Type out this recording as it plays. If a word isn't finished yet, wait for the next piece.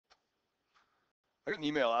I got an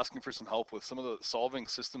email asking for some help with some of the solving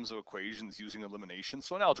systems of equations using elimination,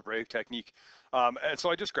 so an algebraic technique. And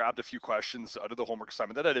so I just grabbed a few questions out of the homework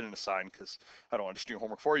assignment that I didn't assign because I don't want to just do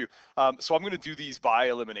homework for you. So I'm going to do these by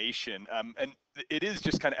elimination, and it is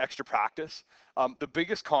just kind of extra practice. The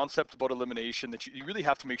biggest concept about elimination that you really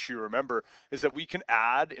have to make sure you remember is that we can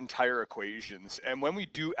add entire equations. And when we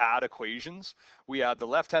do add equations, we add the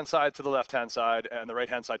left-hand side to the left-hand side and the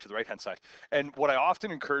right-hand side to the right-hand side. And what I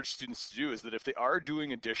often encourage students to do is that if they are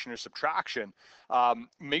doing addition or subtraction,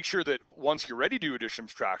 make sure that once you're ready to do addition or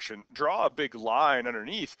subtraction, draw a big line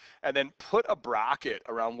underneath and then put a bracket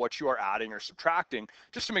around what you are adding or subtracting,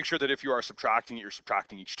 just to make sure that if you are subtracting, you're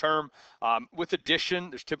subtracting each term. With addition,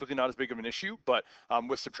 there's typically not as big of an issue, but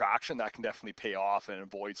with subtraction, that can definitely pay off and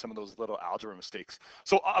avoid some of those little algebra mistakes.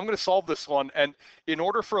 So I'm going to solve this one, and in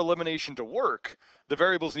order for elimination to work, the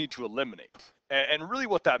variables need to eliminate. And really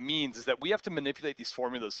what that means is that we have to manipulate these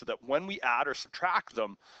formulas so that when we add or subtract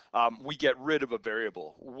them, we get rid of a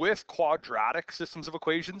variable. With quadratic systems of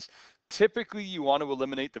equations, typically you want to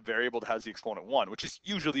eliminate the variable that has the exponent 1, which is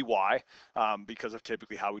usually y, because of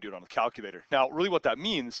typically how we do it on the calculator. Now, really what that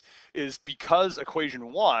means is because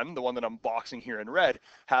equation 1, the one that I'm boxing here in red,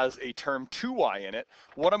 has a term 2y in it,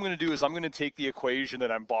 what I'm going to do is I'm going to take the equation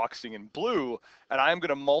that I'm boxing in blue, and I'm going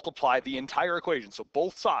to multiply the entire equation, so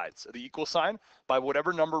both sides of the equal sign, by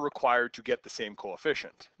whatever number required to get the same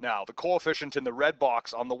coefficient. Now, the coefficient in the red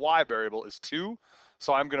box on the y variable is 2,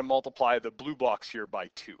 so I'm going to multiply the blue box here by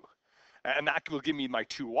 2. And that will give me my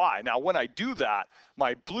 2y. Now, when I do that,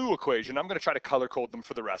 my blue equation, I'm going to try to color code them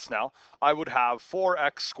for the rest now. I would have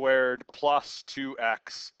 4x squared plus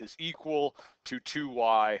 2x is equal to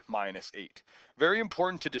 2y minus 8. Very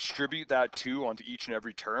important to distribute that 2 onto each and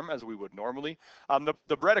every term as we would normally.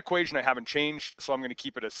 The red equation I haven't changed, so I'm going to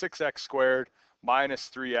keep it as 6x squared minus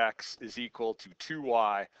 3x is equal to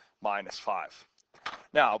 2y minus 5.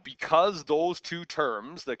 Now, because those two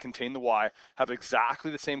terms that contain the y have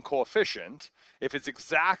exactly the same coefficient, if it's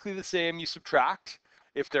exactly the same, you subtract.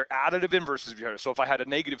 If they're additive inverses of each other, so if I had a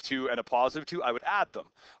negative 2 and a positive 2, I would add them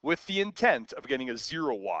with the intent of getting a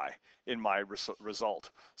 0y in my result.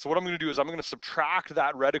 So what I'm going to do is I'm going to subtract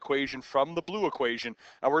that red equation from the blue equation,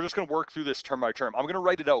 and we're just going to work through this term by term. I'm going to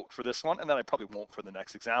write it out for this one, and then I probably won't for the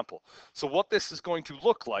next example. So what this is going to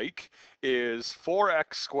look like is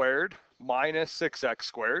 4x squared minus 6x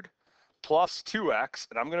squared plus 2x,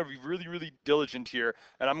 and I'm going to be really, really diligent here,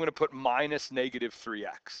 and I'm going to put minus negative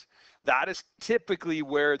 3x. That is typically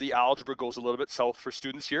where the algebra goes a little bit south for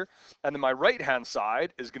students here. And then my right-hand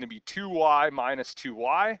side is going to be 2y minus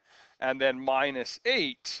 2y, and then minus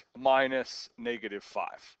 8 minus negative 5.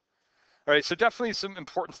 All right, so definitely some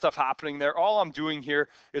important stuff happening there. All I'm doing here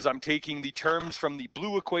is I'm taking the terms from the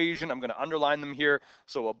blue equation. I'm going to underline them here.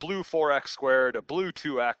 So a blue 4x squared, a blue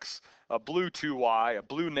 2x, a blue 2y, a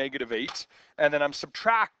blue negative 8, and then I'm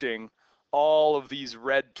subtracting all of these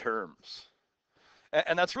red terms.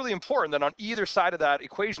 And that's really important that on either side of that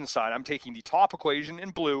equation sign, I'm taking the top equation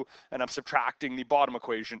in blue and I'm subtracting the bottom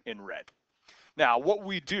equation in red. Now, what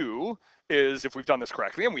we do is, if we've done this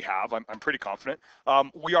correctly, and we have, I'm pretty confident,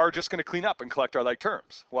 we are just going to clean up and collect our like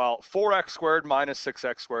terms. Well, 4x squared minus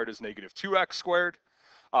 6x squared is negative 2x squared.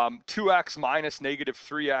 2x minus negative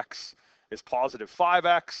 3x is positive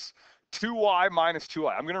 5x. 2y minus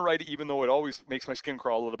 2y, I'm going to write it even though it always makes my skin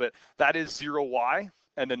crawl a little bit. That is 0y.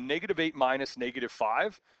 And then negative 8 minus negative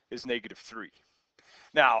 5 is negative 3.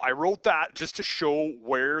 Now, I wrote that just to show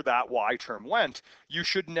where that y term went. You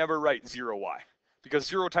should never write 0y, because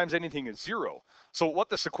 0 times anything is 0. So what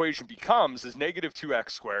this equation becomes is negative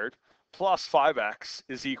 2x squared plus 5x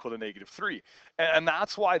is equal to negative 3. And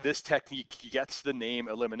that's why this technique gets the name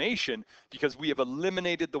elimination, because we have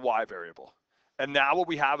eliminated the y variable. And now what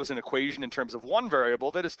we have is an equation in terms of one variable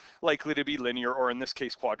that is likely to be linear, or in this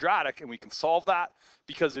case quadratic, and we can solve that.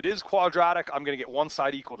 Because it is quadratic, I'm going to get one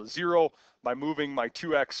side equal to 0 by moving my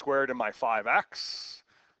 2x squared and my 5x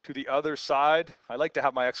to the other side. I like to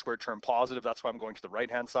have my x squared term positive, that's why I'm going to the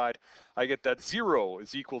right-hand side. I get that 0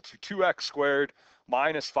 is equal to 2x squared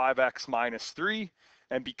minus 5x minus 3,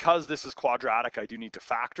 and because this is quadratic, I do need to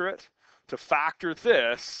factor it. To factor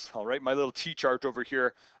this, I'll write my little t-chart over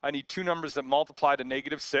here. I need two numbers that multiply to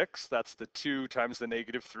negative 6. That's the 2 times the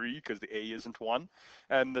negative 3, because the a isn't 1.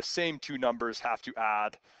 And the same two numbers have to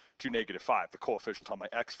add to negative 5, the coefficient on my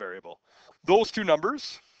x variable. Those two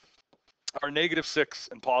numbers are negative 6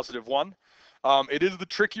 and positive 1. It is the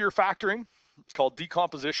trickier factoring. It's called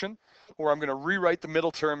decomposition, where I'm going to rewrite the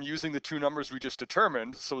middle term using the two numbers we just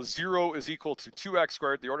determined. So 0 is equal to 2x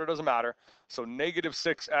squared. The order doesn't matter. So negative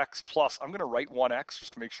 6x plus, I'm going to write 1x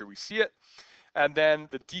just to make sure we see it. And then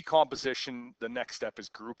the decomposition, the next step is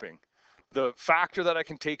grouping. The factor that I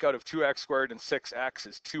can take out of 2x squared and 6x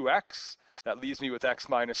is 2x. That leaves me with x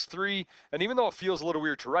minus 3. And even though it feels a little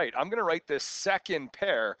weird to write, I'm going to write this second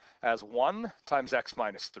pair as 1 times x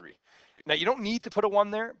minus 3. Now, you don't need to put a 1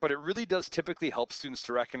 there, but it really does typically help students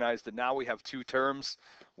to recognize that now we have two terms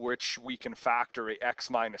which we can factor a x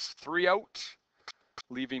minus 3 out,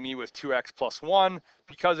 leaving me with 2x plus 1.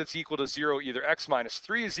 Because it's equal to 0, either x minus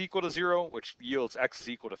 3 is equal to 0, which yields x is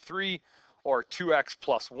equal to 3, or 2x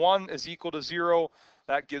plus 1 is equal to 0.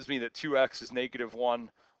 That gives me that 2x is negative 1,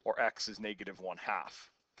 or x is negative 1/2.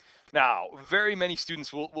 Now, very many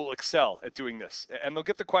students will excel at doing this, and they'll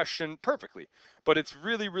get the question perfectly. But it's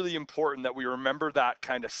really, really important that we remember that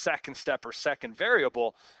kind of second step or second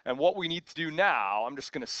variable. And what we need to do now, I'm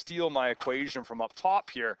just going to steal my equation from up top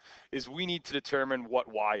here, is we need to determine what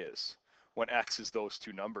y is when x is those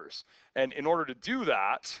two numbers. And in order to do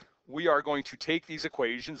that, we are going to take these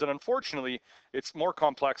equations, and unfortunately, it's more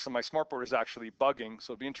complex than my smartboard is actually bugging,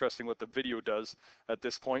 so it'll be interesting what the video does at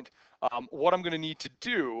this point. What I'm going to need to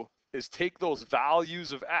do is take those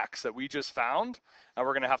values of x that we just found, and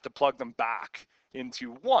we're going to have to plug them back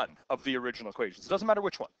into one of the original equations. It doesn't matter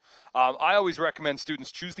which one. I always recommend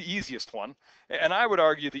students choose the easiest one, and I would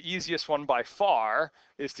argue the easiest one by far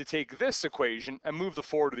is to take this equation and move the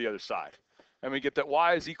 4 to the other side. And we get that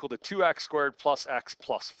y is equal to 2x squared plus x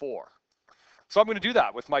plus 4. So I'm going to do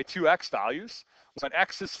that with my 2x values. When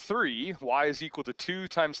x is 3, y is equal to 2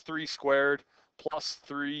 times 3 squared plus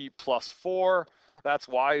 3 plus 4. That's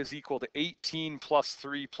y is equal to 18 plus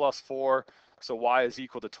 3 plus 4. So y is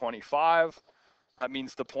equal to 25. That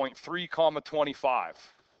means the point 3 comma 25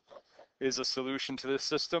 is a solution to this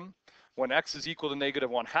system. When x is equal to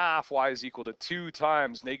negative 1/2, y is equal to 2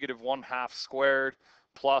 times negative 1/2 squared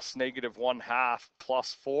plus negative 1/2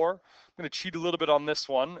 plus 4. I'm going to cheat a little bit on this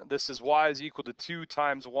one. This is y is equal to 2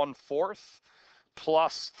 times 1/4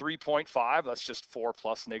 plus 3.5. That's just 4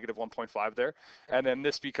 plus negative 1.5 there. And then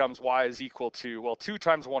this becomes y is equal to, well, 2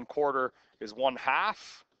 times 1/4 is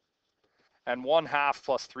 1/2. And 1/2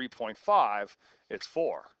 plus 3.5 is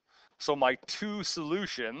 4. So my two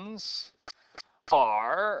solutions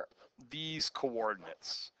are these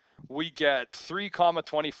coordinates. We get 3 comma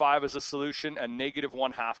 25 as a solution and negative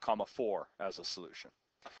 1/2 comma 4 as a solution.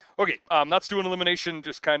 Okay, that's doing elimination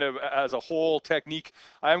just kind of as a whole technique.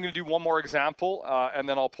 I am going to do one more example, and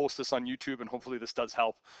then I'll post this on YouTube, and hopefully this does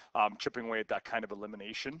help chipping away at that kind of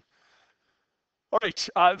elimination. All right,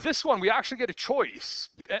 this one, we actually get a choice.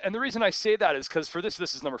 And the reason I say that is because for this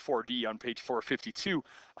is number 4D on page 452.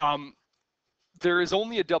 There is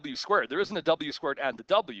only a w squared. There isn't a w squared and the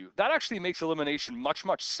w. That actually makes elimination much,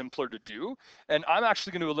 much simpler to do. And I'm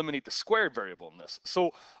actually going to eliminate the squared variable in this.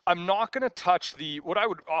 So I'm not going to touch what I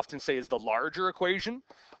would often say is the larger equation,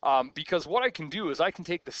 because what I can do is I can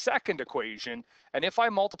take the second equation, and if I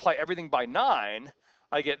multiply everything by 9,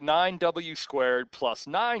 I get 9w squared plus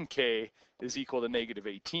 9k is equal to negative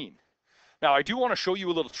 18. Now, I do want to show you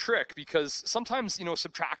a little trick, because sometimes,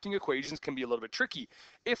 subtracting equations can be a little bit tricky.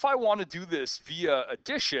 If I want to do this via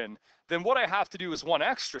addition, then what I have to do is one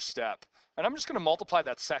extra step, and I'm just going to multiply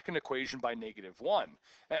that second equation by negative 1.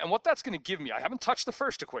 And what that's going to give me, I haven't touched the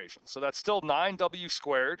first equation, so that's still 9w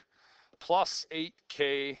squared plus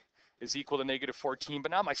 8k is equal to negative 14. But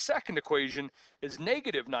now my second equation is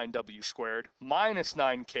negative 9w squared minus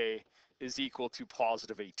 9k is equal to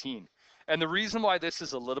positive 18. And the reason why this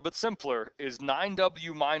is a little bit simpler is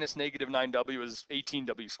 9w minus negative 9w is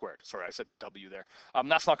 18w squared. Sorry, I said w there.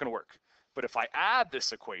 That's not going to work. But if I add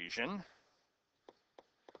this equation,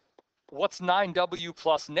 what's 9w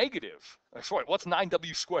plus negative? Sorry, what's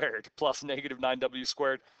 9w squared plus negative 9w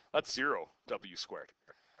squared? That's 0w squared.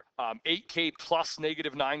 8k plus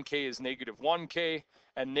negative 9k is negative 1k,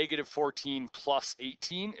 and negative 14 plus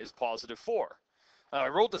 18 is positive 4. I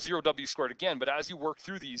wrote the 0w squared again, but as you work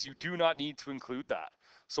through these, you do not need to include that.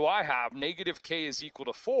 So I have negative k is equal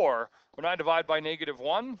to 4. When I divide by negative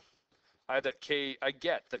 1, I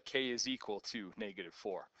get that k is equal to negative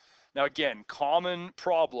 4. Now again, common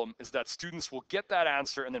problem is that students will get that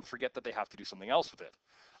answer and then forget that they have to do something else with it.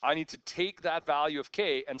 I need to take that value of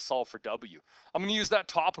k and solve for w. I'm going to use that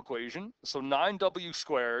top equation. So 9w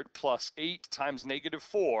squared plus 8 times negative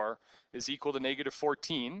 4 is equal to negative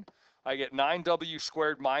 14. I get 9w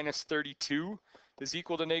squared minus 32 is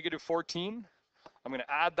equal to negative 14. I'm going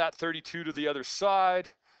to add that 32 to the other side.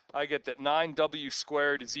 I get that 9w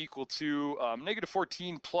squared is equal to negative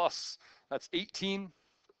 14 plus, that's 18,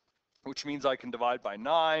 which means I can divide by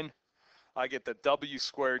 9. I get that w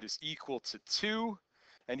squared is equal to 2.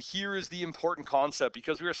 And here is the important concept.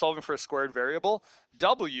 Because we are solving for a squared variable,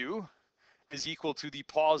 w is equal to the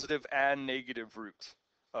positive and negative root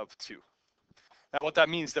of 2. Now, what that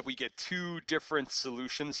means is that we get two different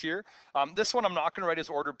solutions here. This one I'm not going to write as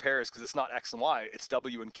ordered pairs because it's not x and y, it's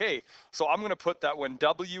w and k. So I'm going to put that when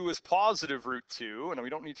w is positive root 2, and we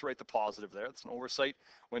don't need to write the positive there, it's an oversight.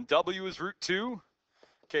 When w is root 2,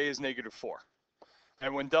 k is negative 4.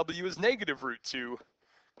 And when w is negative root 2,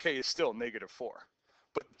 k is still negative 4.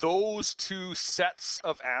 But those two sets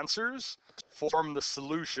of answers form the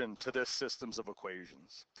solution to this systems of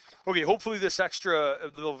equations. Okay, hopefully this extra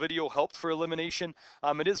little video helped for elimination.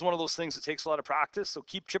 It is one of those things that takes a lot of practice, so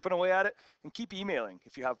keep chipping away at it and keep emailing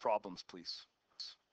if you have problems, please.